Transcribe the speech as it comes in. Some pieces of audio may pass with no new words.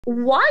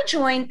why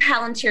join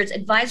Palantir's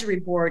advisory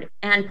board?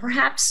 And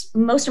perhaps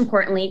most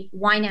importantly,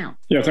 why now?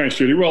 Yeah, thanks,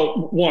 Judy.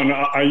 Well, one,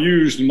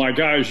 my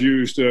guys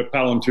used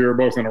Palantir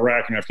both in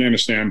Iraq and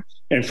Afghanistan.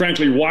 And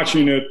frankly,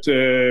 watching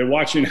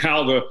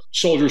how the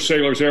soldiers,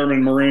 sailors,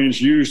 airmen,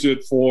 Marines used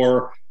it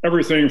for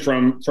everything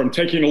from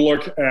taking a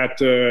look at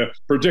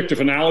predictive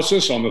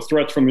analysis on the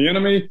threat from the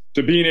enemy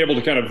to being able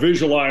to kind of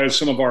visualize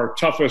some of our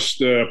toughest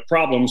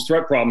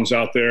threat problems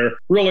out there,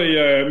 really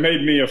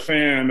made me a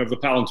fan of the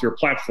Palantir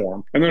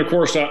platform. And then, of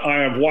course, I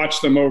have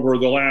watched them over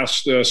the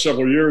last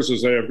several years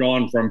as they have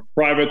gone from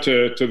private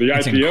to the IPO.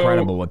 It's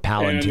incredible what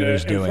Palantir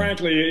is doing. And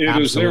frankly,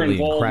 it is their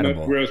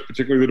involvement with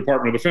particularly the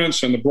Department of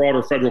Defense and the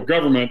broader federal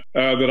government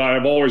that I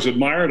have always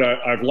admired.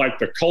 I've liked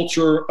the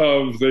culture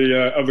of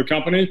the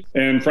company.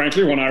 And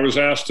frankly, when I was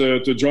asked to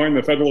join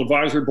the Federal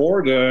Advisory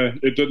Board,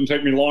 it didn't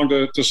take me long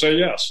to say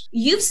yes.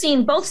 You've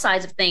seen both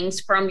sides of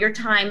things, from your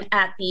time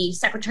at the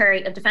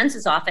Secretary of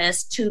Defense's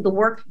office to the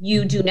work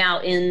you do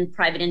now in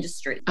private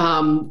industry.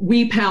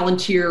 We,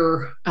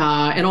 Palantir,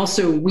 and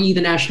also we,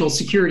 the national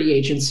security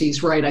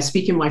agencies, right, I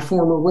speak in my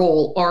former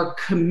role, are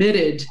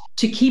committed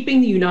to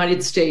keeping the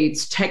United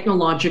States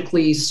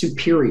technologically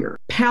superior.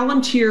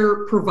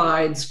 Palantir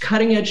provides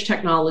cutting-edge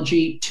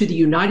technology to the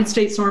United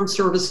States Armed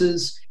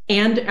Services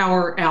and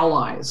our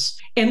allies.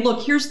 And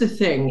look, here's the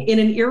thing. In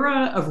an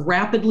era of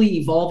rapidly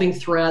evolving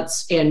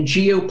threats and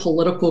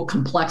geopolitical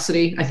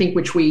complexity, I think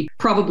which we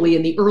probably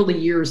in the early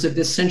years of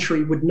this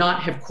century would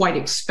not have quite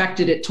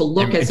expected it to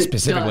look as it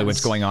does. Specifically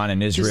what's going on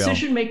in Israel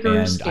decision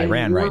makers and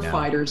Iran right now.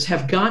 Warfighters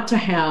have got to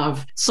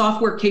have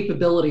software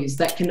capabilities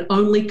that can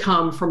only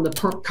come from the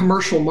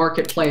commercial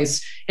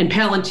marketplace. And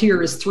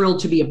Palantir is thrilled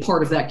to be a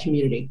part of that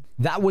community.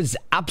 That was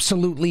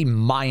absolutely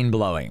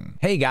mind-blowing.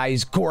 Hey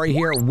guys, Corey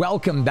here.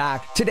 Welcome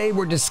back. Today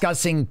we're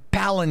discussing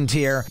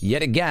Palantir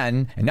yet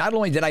again. And not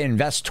only did I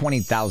invest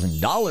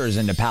 $20,000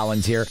 into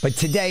Palantir, but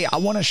today I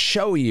want to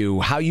show you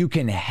how you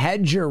can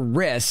hedge your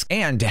risk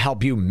and to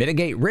help you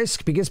mitigate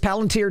risk, because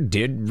Palantir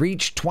did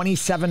reach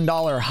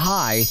 $27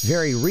 high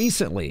very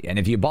recently. And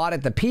if you bought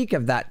at the peak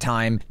of that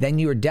time, then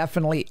you're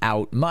definitely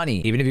out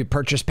money. Even if you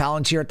purchase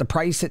Palantir at the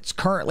price it's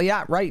currently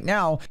at right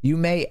now, you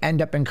may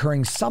end up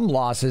incurring some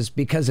losses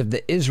because of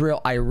the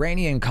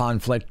Israel-Iranian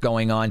conflict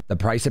going on. The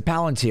price of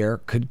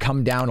Palantir could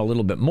come down a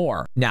little bit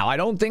more. Now, I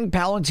don't think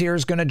Palantir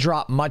is going to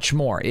drop much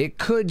more. It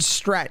could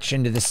stretch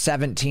into the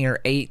 $17 or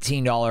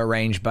 $18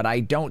 range, but I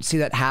don't see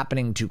that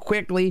happening too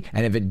quickly.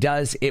 And if it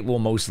does, it will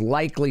most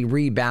likely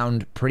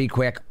rebound pretty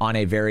quick on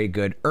a very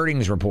good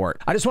earnings report.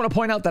 I just want to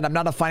point out that I'm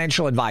not a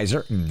financial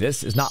advisor.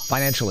 This is not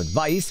financial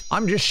advice.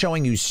 I'm just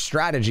showing you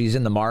strategies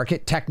in the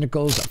market,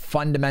 technicals,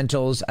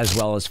 fundamentals, as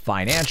well as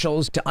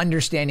financials to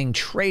understanding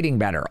trading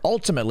better.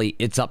 Ultimately,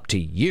 it's up to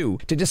you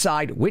to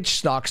decide which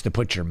stocks to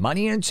put your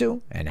money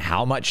into and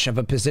how much of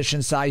a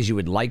position size you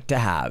would like to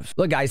have.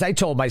 Look, guys, I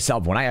told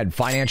myself when I had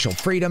financial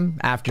freedom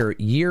after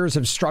years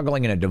of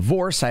struggling in a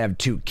divorce, I have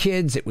 2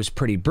 kids. It was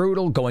pretty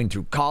brutal going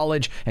through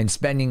college and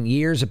spending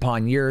years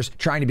upon years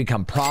trying to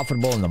become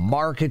profitable in the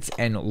markets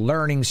and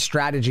learning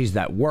strategies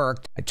that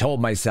worked. I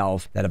told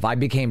myself that if I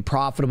became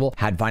profitable,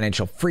 had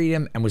financial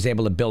freedom, and was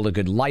able to build a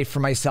good life for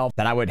myself,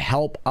 that I would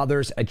help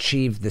others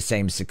achieve the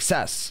same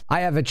success.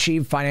 I have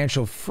achieved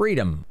financial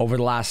freedom over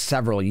the last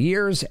several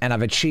years, and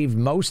I've achieved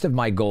most of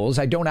my goals.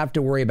 I don't have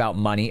to worry about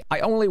money. I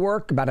only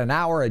work about an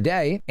hour a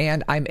day,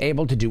 and I'm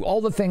able to do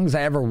all the things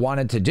I ever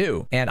wanted to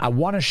do. And I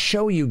want to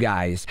show you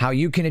guys how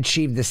you can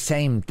achieve the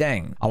same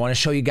thing. I want to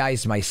show you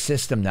guys my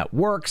system that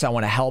works. I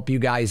want to help you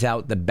guys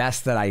out the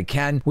best that I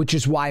can, which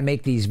is why I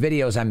make these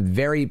videos. I'm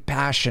very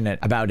passionate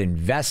about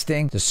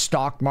investing, the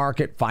stock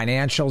market,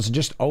 financials,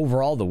 just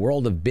overall the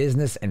world of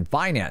business and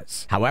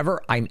finance.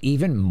 However, I'm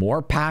even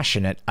more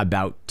passionate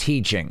about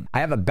teaching.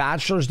 I have a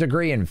bachelor's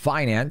degree in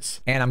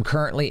finance, and I'm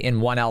currently in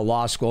 1L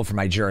Law School for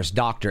my Juris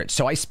Doctorate.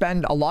 So I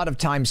spend a lot of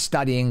time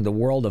studying the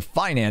world of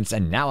finance,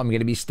 and now I'm going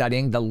to be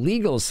studying the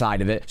legal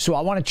side of it. So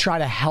I want to try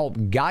to help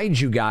guide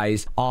you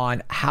guys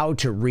on how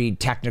to read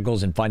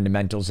technicals and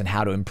fundamentals and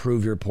how to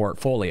improve your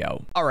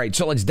portfolio. All right,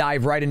 so let's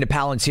dive right into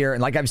Palantir.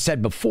 And like I've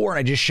said before, and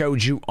I just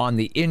showed you on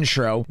the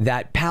intro,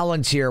 that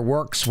Palantir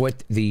works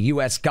with the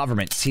US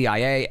government,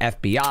 CIA,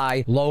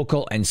 FBI,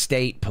 local and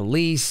state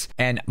police,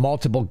 and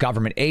multiple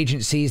government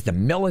agencies, the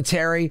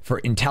military, for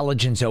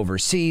intelligence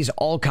overseas,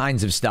 all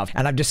kinds of stuff.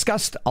 And I've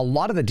discussed a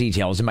lot of the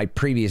details in my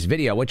previous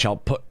video, which I'll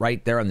put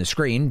right there on the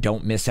screen.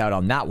 Don't miss out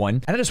on that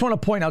one. And I just want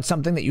to point out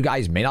something that you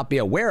guys may not be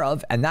aware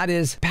of, and that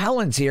is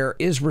Palantir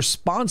is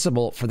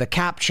responsible for the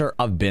capture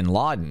of bin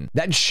Laden.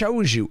 That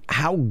shows you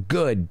how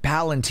good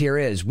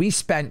Palantir is. We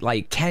spent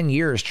like 10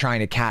 years trying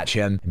to catch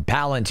him, and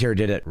Palantir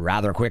did it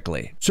rather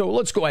quickly. So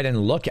let's go ahead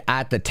and look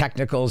at the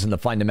technicals and the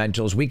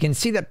fundamentals. We can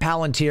see that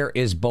Palantir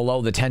is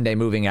below the 10-day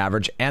moving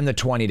average and the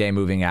 20-day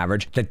moving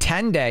average. The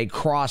 10-day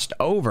crossed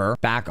over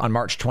back on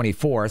March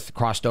 24th,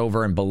 crossed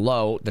over pattern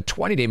below the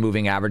 20-day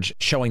moving average,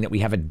 showing that we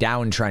have a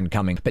downtrend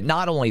coming. But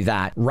not only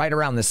that, right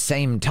around the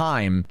same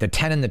time, the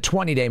 10 and the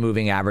 20-day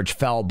moving average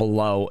fell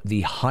below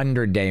the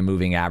 100-day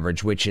moving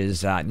average, which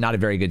is not a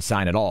very good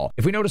sign at all.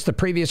 If we notice the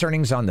previous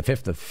earnings on the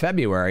 5th of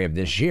February of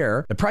this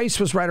year, the price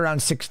was right around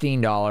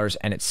 $16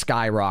 and it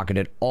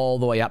skyrocketed all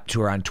the way up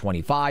to around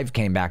 25,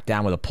 came back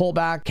down with a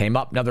pullback, came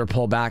up another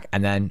pullback,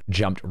 and then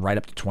jumped right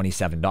up to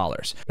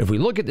 $27. If we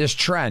look at this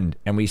trend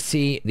and we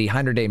see the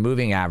 100-day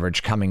moving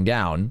average coming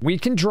down, we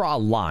can draw a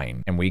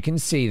line and we can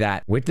see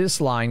that with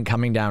this line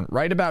coming down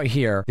right about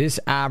here, this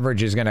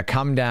average is going to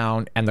come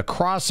down and the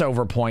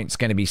crossover point is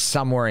going to be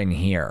somewhere in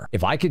here.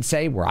 If I could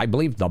say where I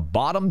believe the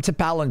bottom to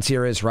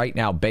Palantir is right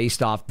now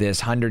based off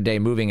this 100-day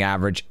moving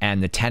average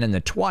and the 10 and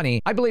the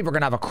 20, I believe we're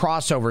going to have a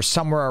crossover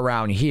somewhere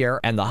around here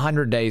and the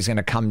 100-day is going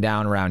to come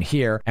down around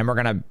here and we're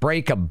going to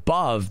break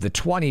above the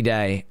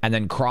 20-day and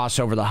then cross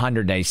over the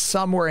 100-day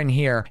somewhere in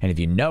here. And if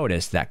you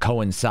notice, that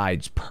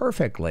coincides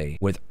perfectly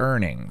with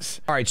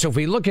earnings. All right, so if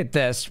we look at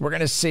this, we're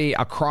going to see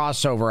a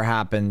crossover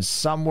happen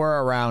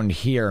somewhere around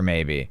here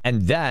maybe.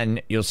 And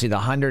then you'll see the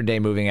 100-day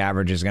moving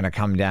average is going to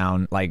come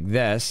down like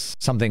this,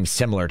 something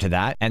similar to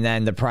that. And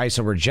then the price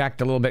will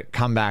reject a little bit,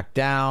 come back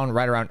down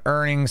right around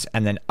earnings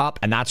and then up.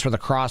 And that's where the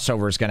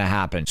crossover is going to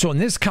happen. So when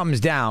this comes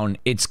down,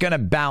 it's going to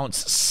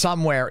bounce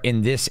somewhere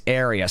in this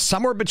area,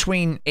 somewhere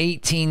between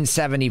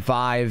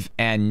 1875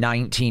 and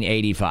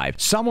 1985,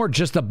 somewhere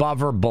just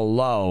above or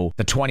below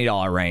the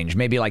 $20 range,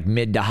 maybe like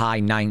mid to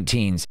high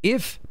 19s.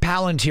 If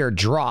Palantir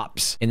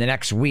drops in the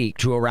next week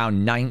to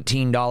around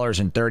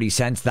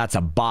 $19.30, that's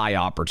a buy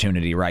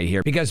opportunity right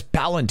here because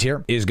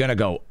Palantir is going to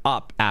go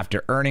up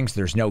after earnings.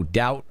 There's no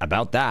doubt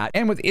about that.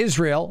 And with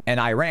Israel and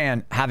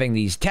Iran having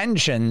these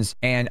tensions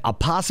and a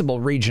possible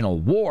regional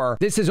war,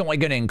 this is only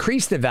going to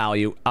increase the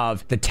value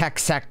of the tech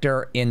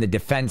sector in the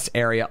defense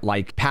area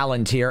like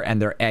Palantir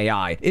and their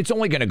AI. It's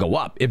only going to go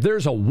up. If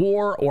there's a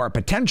war or a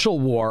potential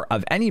war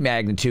of any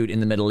magnitude in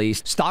the Middle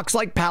East, stocks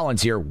like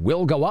Palantir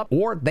will go up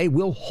or they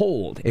will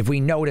hold. If we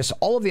notice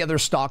all of the other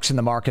stocks in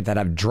the market that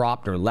have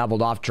dropped or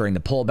leveled off during the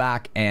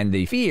pullback and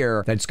the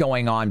fear that's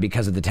going on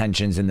because of the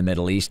tensions in the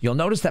Middle East, you'll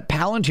notice that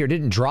Palantir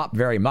didn't drop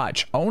very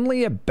much,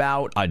 only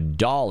about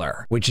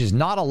 $1, which is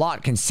not a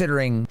lot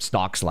considering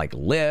stocks like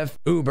Lyft,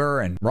 Uber,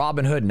 and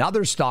Robinhood and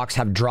other stocks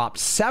have dropped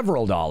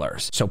several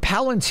dollars. So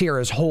Palantir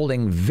is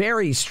holding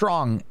very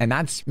strong, and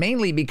that's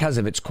mainly because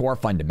of its core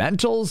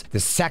fundamentals, the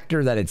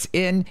sector that it's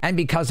in, and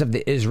because of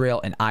the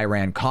Israel and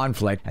Iran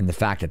conflict and the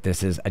fact that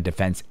this is a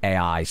defense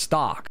AI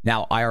stock.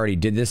 Now, I already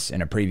did this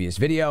in a previous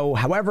video.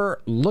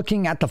 However,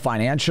 looking at the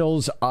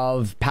financials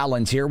of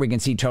Palantir, we can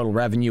see total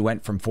revenue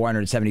went from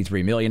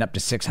 $473 million up to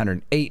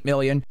 $608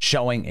 million,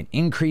 showing an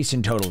increase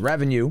in total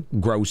revenue.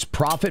 Gross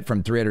profit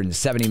from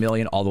 $370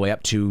 million all the way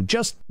up to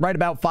just right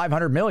about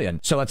 $500 million.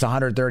 So that's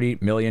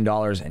 $130 million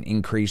in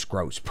increased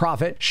gross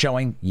profit,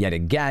 showing yet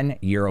again,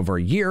 year over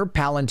year,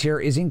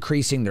 Palantir is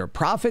increasing their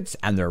profits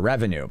and their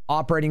revenue.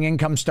 Operating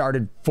income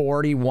started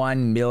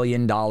 $41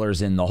 million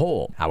in the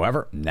hole.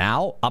 However,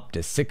 now up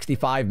to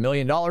 $65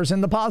 million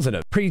in the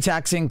positive.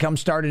 Pre-tax income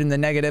started in the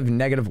negative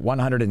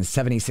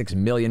 $176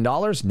 million.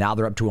 Now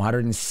they're up to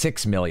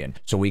 $106 million.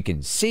 So we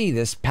can see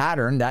this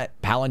pattern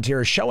that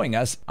Palantir is showing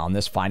us on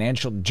this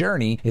financial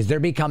journey is they're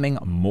becoming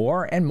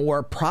more and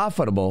more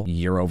profitable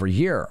year over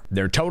year.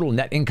 Their total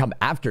net income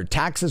after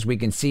taxes, we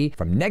can see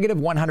from negative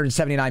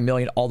 $179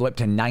 million all the way up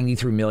to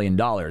 $93 million.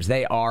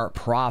 They are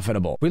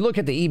profitable. We look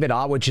at the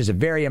EBITDA, which is a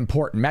very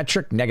important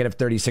metric, negative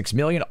 $36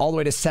 million all the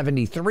way to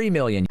 $73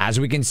 million. As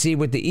we can see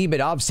with the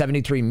EBITDA of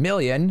 $73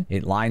 million,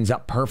 it lines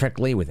up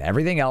perfectly with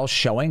everything else,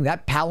 showing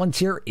that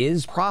Palantir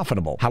is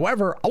profitable.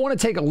 However, I want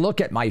to take a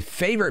look at my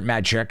favorite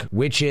metric,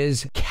 which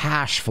is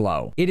cash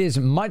flow. It is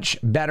much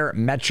better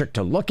metric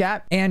to look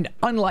at, and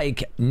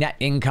unlike net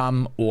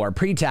income or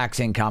pre-tax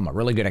income, a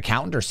really good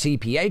accountant or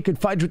CPA could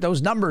fudge with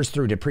those numbers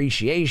through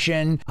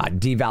depreciation,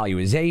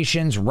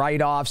 devaluations,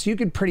 write-offs. You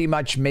could pretty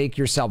much make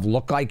yourself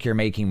look like you're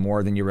making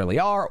more than you really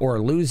are or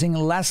losing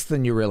less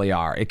than you really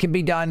are. It can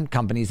be done.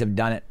 Companies have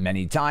done it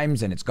many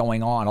times, and it's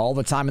going on all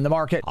the time in the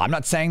market. I'm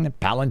not saying that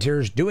Palantir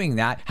is doing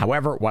that.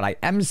 However, what I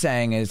am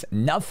saying is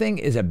nothing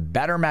is a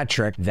better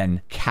metric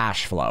than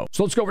cash flow.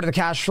 So let's go over to the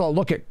cash flow.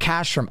 Look at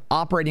cash from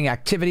operating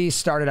activities,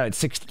 started out at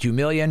 $62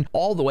 million,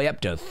 all the way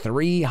up to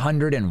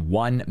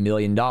 $301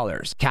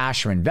 million.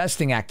 Cash from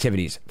investing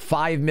activities,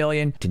 $5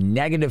 million to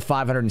negative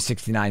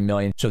 $569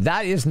 million. So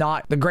that is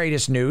not the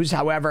greatest news.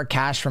 However,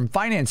 cash from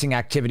financing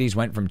activities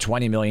went from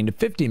 $20 million to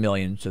 $50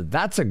 million. So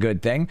that's a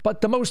good thing.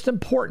 But the most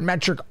important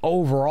metric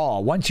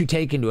overall, once you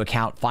take into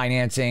account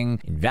financing,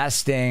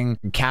 investing,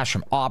 cash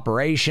from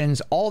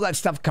operations, all that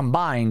stuff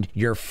combined,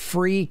 your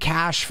free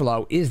cash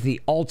flow is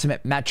the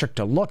ultimate metric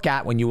to look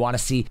at when you want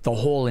to see the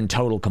whole and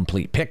total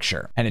complete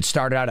picture. And it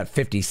started out at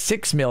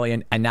 $56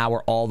 million, and now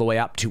we're all the way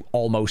up to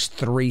almost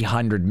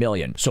 $300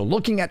 million. So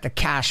looking at the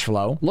cash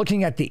flow,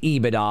 looking at the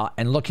EBITDA,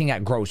 and looking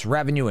at gross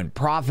revenue and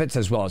profits,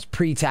 as well as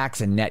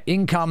pre-tax and net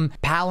income,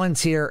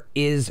 Palantir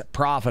is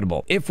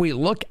profitable. If we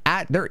look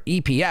at their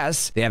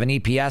EPS, they have an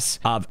EPS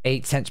of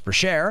 8 cents per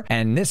share,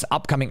 and this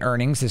upcoming earnings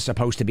earnings is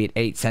supposed to be at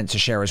 8 cents a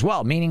share as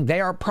well, meaning they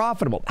are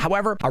profitable.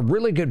 However, a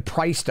really good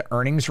price to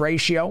earnings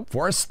ratio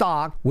for a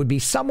stock would be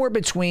somewhere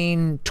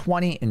between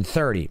 20 and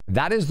 30.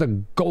 That is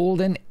the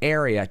golden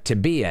area to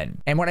be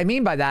in. And what I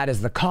mean by that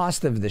is the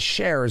cost of the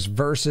shares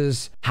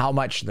versus how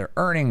much their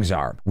earnings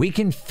are. We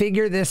can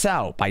figure this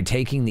out by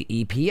taking the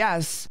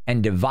EPS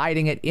and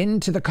dividing it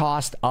into the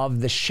cost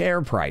of the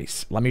share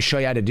price. Let me show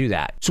you how to do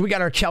that. So we got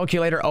our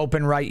calculator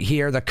open right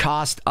here. The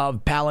cost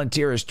of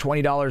Palantir is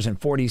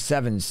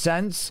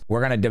 $20.47. We're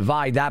going to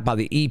divide that by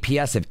the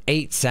EPS of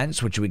 8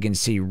 cents, which we can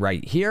see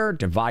right here,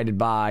 divided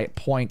by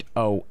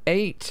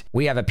 0.08.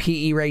 We have a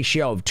PE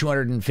ratio of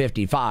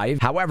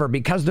 255. However,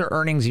 because their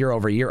earnings year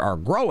over year are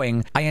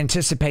growing, I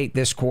anticipate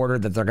this quarter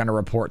that they're going to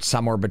report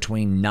somewhere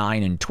between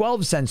 9 and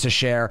 12 cents a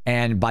share.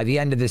 And by the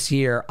end of this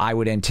year, I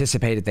would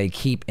anticipate that they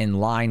keep in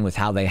line with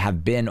how they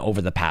have been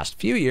over the past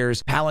few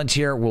years.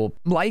 Palantir will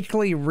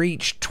likely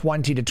reach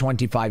 20 to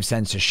 25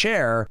 cents a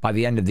share by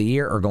the end of the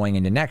year or going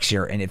into next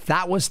year. And if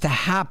that was to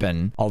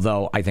happen,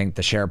 although I think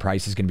the share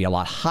price is going to be a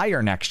lot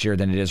higher next year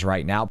than it is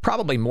right now,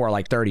 probably more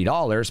like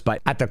 $30,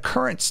 but at the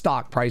current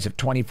stock price of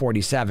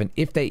 $20.47,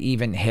 if they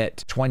even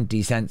hit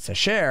 20 cents a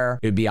share,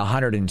 it would be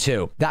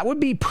 102. That would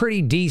be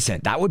pretty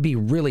decent. That would be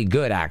really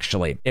good,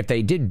 actually. If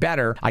they did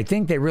better, I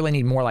think they really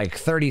need more like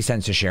 30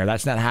 cents a share.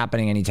 That's not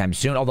happening anytime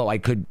soon, although I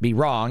could be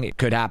wrong. It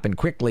could happen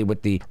quickly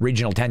with the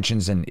regional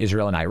tensions in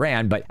Israel and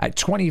Iran. But at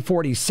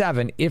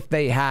 $20.47, if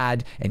they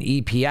had an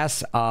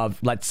EPS of,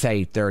 let's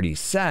say, 30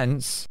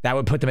 cents, that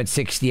would put them at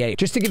 68.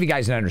 Just to give you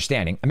guys an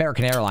understanding,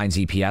 American Airlines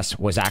EPS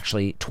was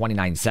actually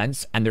 29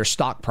 cents, and their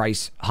stock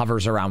price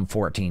hovers around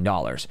 $14.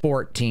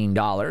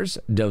 $14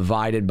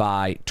 divided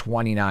by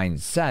 29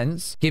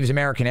 cents gives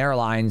American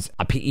Airlines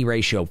a PE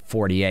ratio of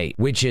 48,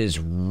 which is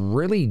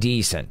really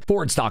decent.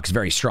 Ford stock's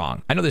very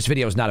strong. I know this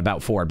video is not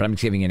about Ford, but I'm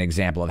just giving you an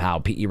example of how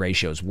PE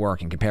ratios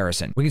work in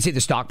comparison. We can see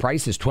the stock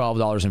price is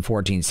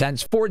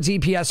 $12.14. Ford's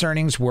EPS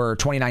earnings were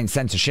 29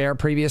 cents a share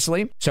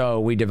previously. So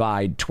we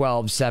divide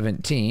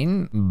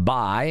 12.17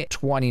 by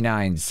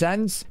 29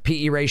 cents.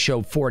 PE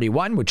ratio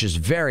 41, which is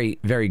very,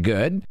 very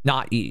good.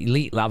 Not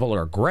elite level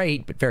or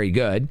great, but very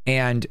good.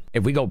 And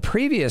if we go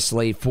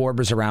previously, Ford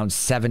was around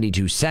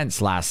 72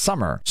 cents last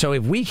summer. So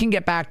if we can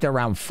get back to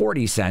around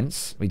 40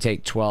 cents, we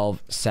take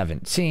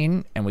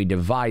 12.17 and we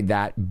divide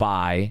that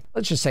by,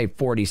 let's just say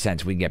 40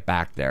 cents, we get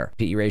back there.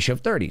 PE ratio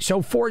of 30.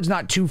 So Ford's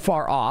not too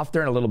far off.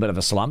 They're in a little bit of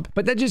a slump,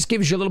 but that just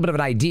gives you a little bit of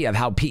an idea of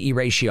how PE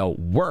ratio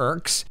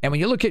works. And when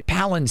you look at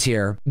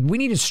Palantir, we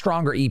need a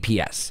stronger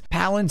EPS.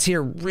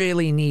 Palantir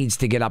really needs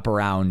to get up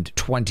around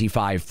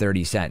 25,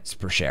 30 cents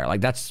per share.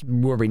 Like that's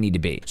where we need to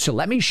be. So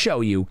let me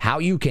show you how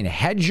you can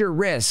hedge your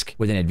risk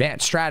with an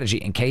advanced strategy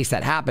in case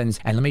that happens.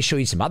 And let me show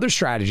you some other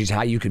strategies,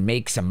 how you can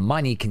make some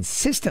money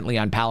consistently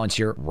on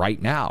Palantir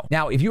right now.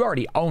 Now, if you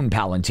already own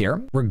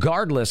Palantir,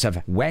 regardless of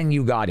when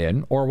you got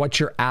in or what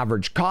your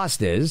average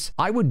cost is,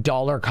 I would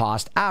dollar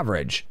cost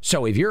average.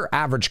 So if your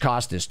average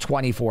cost is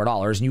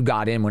 $24 and you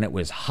got in when it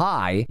was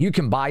high, you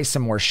can buy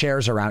some more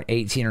shares around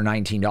 $18 or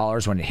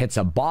 $19 when it hits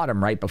a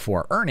bottom right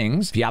before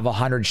earnings. If you have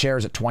 100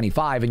 shares at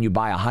 25 and you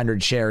buy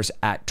 100 shares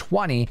at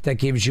 20, that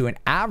gives you an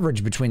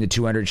average between the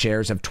 200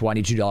 shares of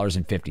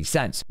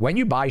 $22.50. When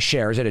you buy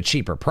shares at a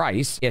cheaper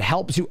price, it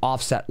helps you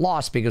offset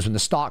loss because when the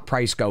stock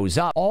price goes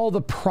up, all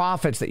the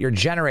profits that you're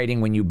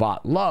generating when you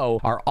bought low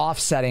are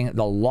offsetting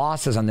the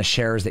losses on the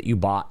shares that you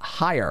bought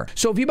higher.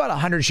 So if you bought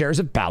 100 shares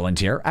of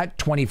Palantir at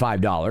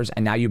 $25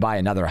 and now you buy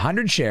another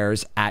 100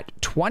 shares at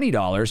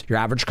 $20, your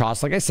average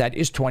cost, like I said,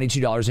 is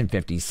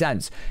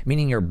 $22.50,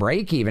 meaning your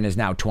break even is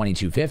now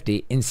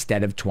 $22.50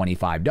 instead of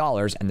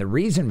 $25. And the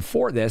reason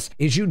for this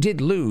is you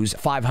did lose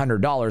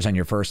 $500 on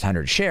your first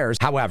 100 shares.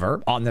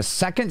 However, on the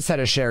second set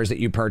of shares that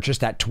you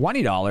purchased at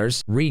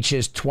 $20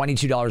 reaches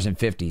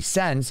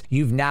 $22.50,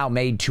 you've now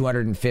made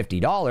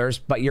 $250,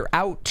 but you're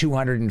out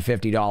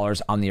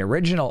 $250 on the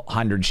original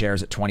 100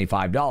 shares at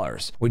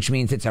 $25, which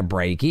means it's a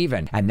break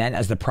even. And then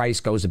as the price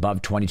goes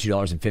above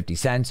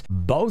 $22.50,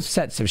 both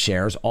sets of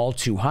shares, all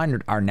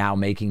 200, are now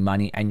making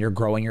money and you're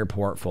growing your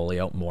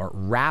portfolio more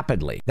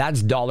rapidly.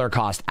 That's dollar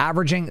cost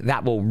averaging.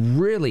 That will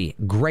really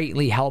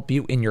greatly help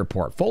you in your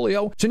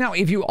portfolio. So now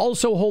if you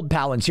also hold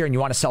Palantir and you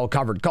want to sell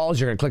covered calls,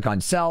 you're going to click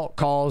on sell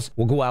calls.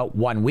 We'll go out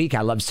 1 week.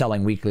 I love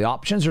selling weekly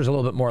options. There's a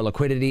little bit more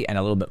liquidity and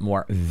a little bit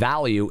more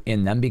value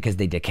in them because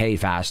they decay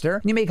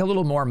faster. You make a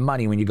little more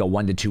money when you go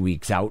 1 to 2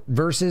 weeks out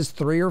versus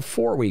 3 or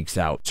 4 weeks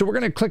out. So we're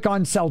going to click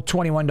on sell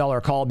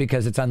 $21 call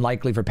because it's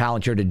unlikely for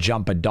Palantir to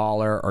jump $1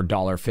 or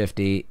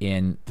 $1.50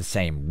 in the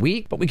same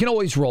week, but we can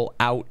always roll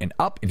out and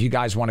up. If you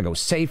guys want to go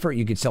safer,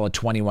 you could sell a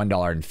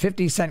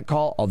 $21.50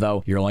 call,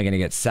 although you're only going to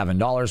get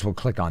 $7. We'll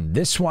click on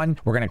this one.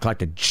 We're going to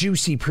collect a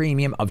juicy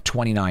premium of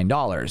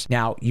 $29.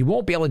 Now, you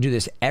won't be able to do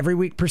this every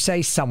week per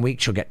se. Some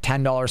weeks you'll get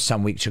 $10,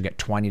 some weeks you'll get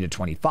 $20 to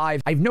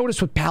 $25. I've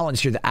noticed with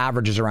Palantir, the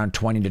average is around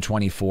 $20 to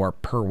 $24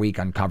 per week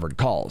on covered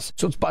calls.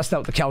 So let's bust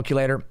out the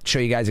calculator, show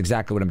you guys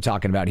exactly what I'm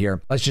talking about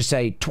here. Let's just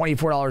say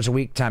 $24 a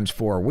week times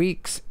 4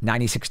 weeks,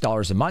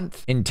 $96 a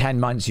month. In 10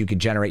 months, you could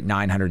generate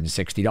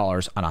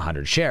 $960 on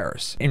 100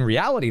 shares. In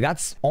reality,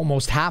 that's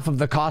almost half of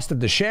the cost of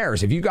the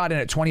shares. If you got in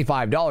at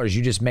 $25,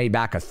 you just made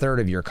back a third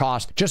of your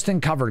cost just in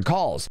covered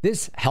calls.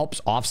 This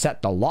helps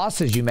offset the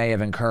losses you may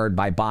have incurred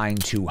by buying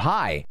too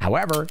high.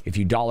 However, if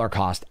you dollar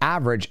cost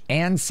average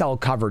and sell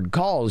covered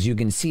calls, you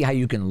can see how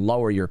you can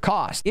lower your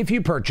cost. If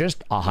you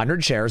purchased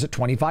 100 shares at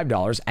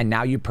 $25 and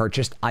now you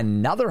purchased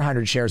another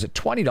 100 shares at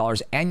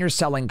 $20 and you're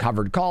selling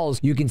covered calls,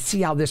 you can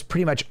see how this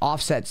pretty much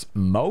offsets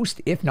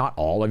most, if not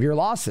all, of your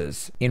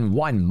losses. In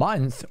 1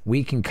 month,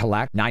 we can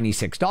collect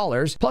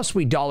 $96, plus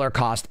we dollar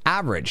cost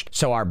averaged.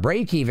 So our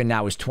break even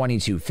now is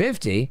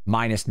 $22.50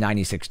 minus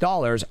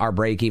 $96. Our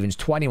break even is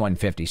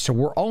 $21.50. So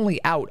we're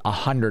only out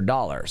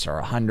 $100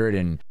 or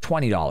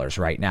 $120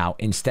 right now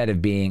instead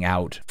of being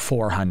out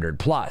 $400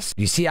 plus.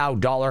 You see how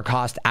dollar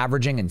cost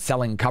averaging and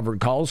selling covered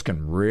calls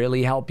can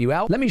really help you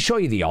out? Let me show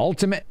you the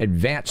ultimate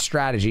advanced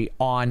strategy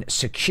on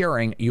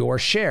securing your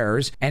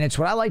shares, and it's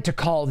what I like to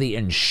call the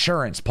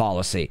insurance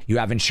policy. You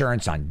have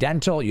insurance on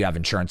dental, you have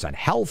insurance on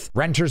health,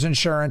 renter's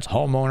insurance,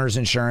 homeowner's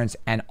insurance,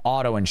 and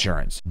auto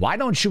insurance. Why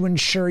don't you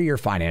insure your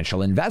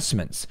financial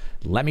investments?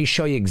 Let me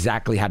show you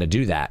exactly how to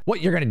do that.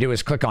 What you're going to do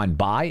is click on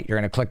buy, you're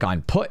going to click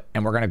on put,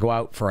 and we're going to go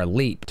out for a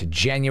leap to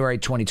January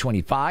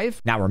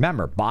 2025. Now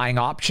remember, buying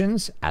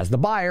options, as the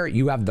buyer,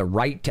 you have the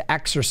right to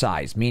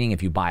exercise, meaning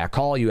if you buy a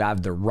call, you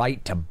have the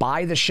right to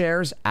buy the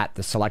shares at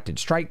the selected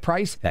strike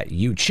price that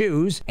you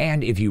choose.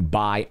 And if you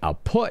buy a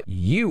put,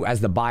 you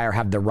as the buyer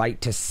have the right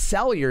to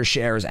sell your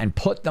shares and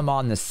put them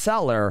on the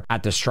seller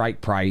at the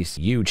strike price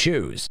you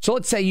choose. So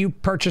let's say you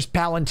purchased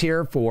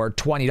Palantir for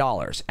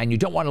 $20 and you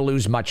don't want to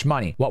lose much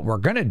money. What we're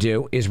going to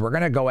do is we're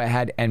going to go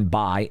ahead and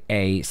buy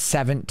a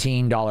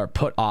 $17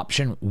 put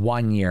option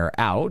 1 year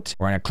out.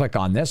 We're going to click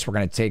on this. We're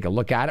going to take a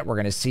look at it. We're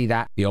going to see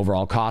that the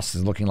overall cost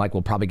is looking like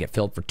we'll probably get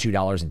filled for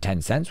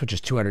 $2.10, which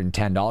is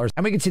 $210.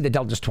 And we can see the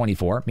delta is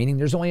 24, meaning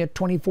there's only a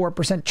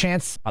 24%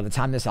 chance by the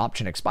time this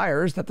option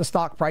expires that the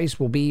stock price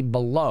will be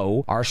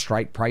below our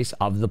strike price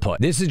of the put.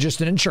 This is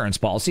just an insurance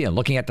policy, and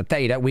looking at the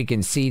theta, we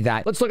can see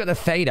that. Let's look at the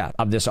theta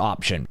of this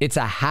option. It's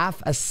a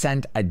half a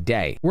cent a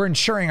day. We're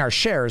insuring our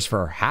shares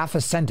for half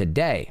a cent a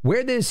day.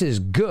 Where this is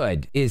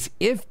good is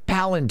if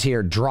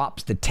Palantir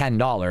drops to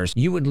 $10,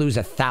 you would lose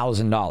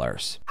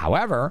 $1,000.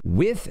 However,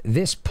 with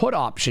this put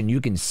option,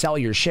 you can sell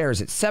your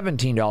shares at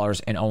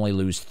 $17 and only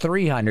lose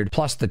 $300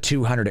 plus the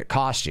 $200 it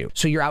cost you.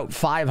 So you're out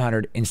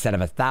 $500 instead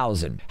of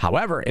 $1,000.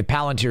 However, if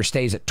Palantir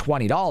stays at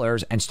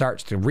 $20 and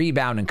starts to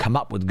rebound and come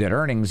up with good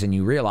earnings and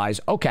you realize,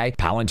 okay,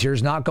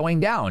 Palantir's not going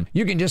down,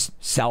 you can just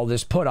sell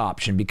this put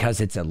option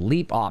because it's a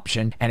leap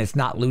option and it's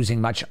not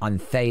losing much on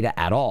theta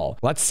at all.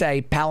 Let's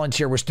say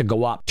Palantir was to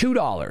go up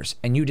 $2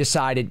 and you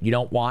decided you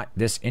don't want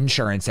this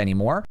insurance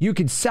anymore. You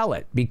could sell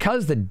it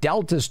because the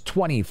delta's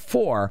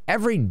 24.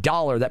 Every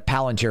dollar that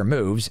Palantir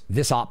moves,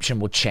 this option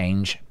will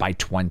change by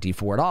 $24.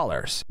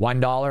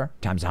 $1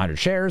 times 100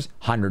 shares,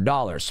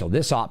 $100. So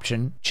this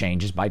option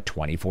changes by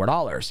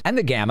 $24. And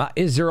the gamma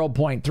is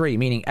 0.3,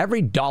 meaning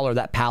every dollar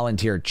that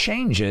Palantir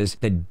changes,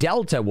 the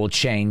delta will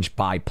change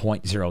by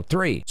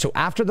 0.03. So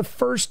after the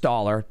first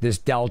dollar, this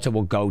delta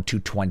will go to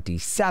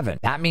 27.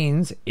 That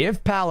means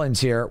if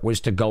Palantir was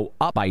to go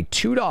up by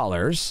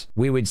 $2,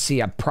 we would see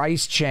a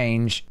price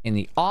change in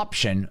the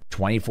option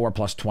 24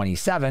 plus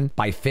 27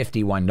 by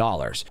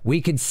 $51.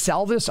 We could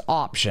sell this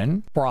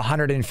option for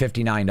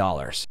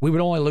 $159. We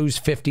would only lose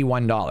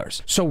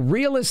 $51. So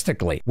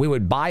realistically, we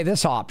would buy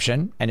this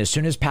option, and as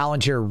soon as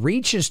Palantir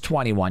reaches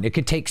 21, it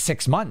could take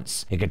 6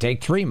 months. It could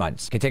take 3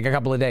 months. It could take a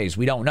couple of days.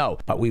 We don't know.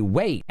 But we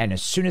wait, and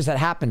as soon as that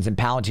happens and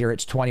Palantir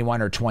hits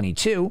 21 or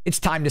 22, it's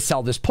time to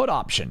sell this put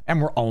option,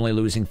 and we're only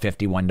losing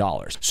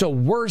 $51. So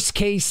worst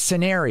case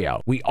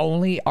scenario, we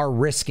only are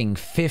risking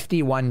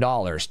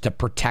 $51 to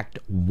protect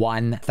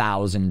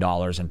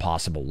 $1,000 in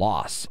possible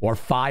loss or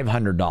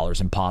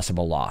 $500 in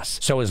possible loss.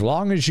 So as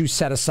long as you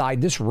set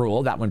aside this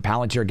rule that when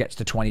Palantir gets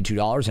to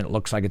 $22 and it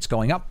looks like it's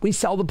going up, we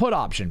sell the put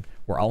option.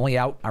 We're only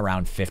out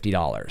around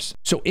 $50.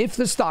 So if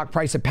the stock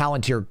price of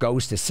Palantir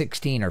goes to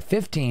 $16 or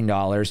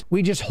 $15,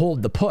 we just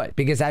hold the put,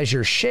 because as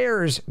your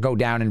shares go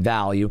down in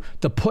value,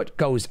 the put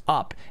goes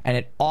up and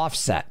it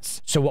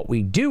offsets. So what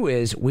we do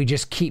is we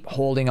just keep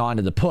holding on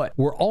to the put.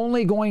 We're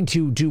only going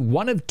to do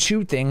one of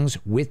two things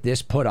with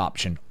this put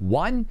option.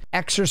 One,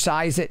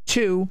 exercise it.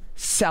 Two,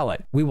 sell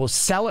it. We will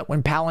sell it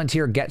when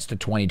Palantir gets to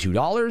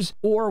 $22,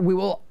 or we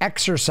will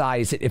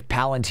exercise it if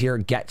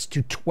Palantir gets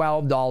to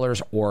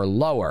 $12 or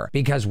lower,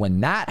 because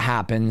when that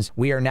happens,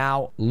 we are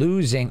now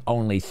losing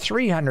only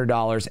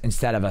 $300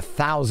 instead of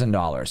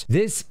 $1,000.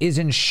 This is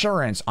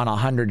insurance on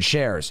 100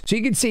 shares. So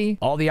you can see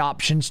all the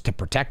options to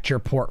protect your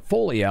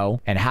portfolio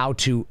and how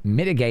to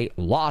mitigate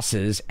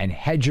losses and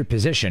hedge your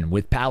position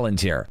with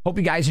Palantir. Hope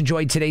you guys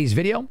enjoyed today's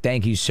video.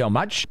 Thank you so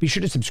much. Be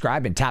sure to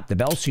subscribe and tap the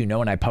bell so you know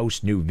when I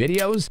post new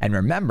videos. And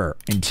remember,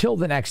 until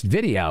the next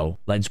video,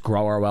 let's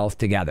grow our wealth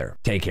together.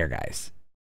 Take care, guys.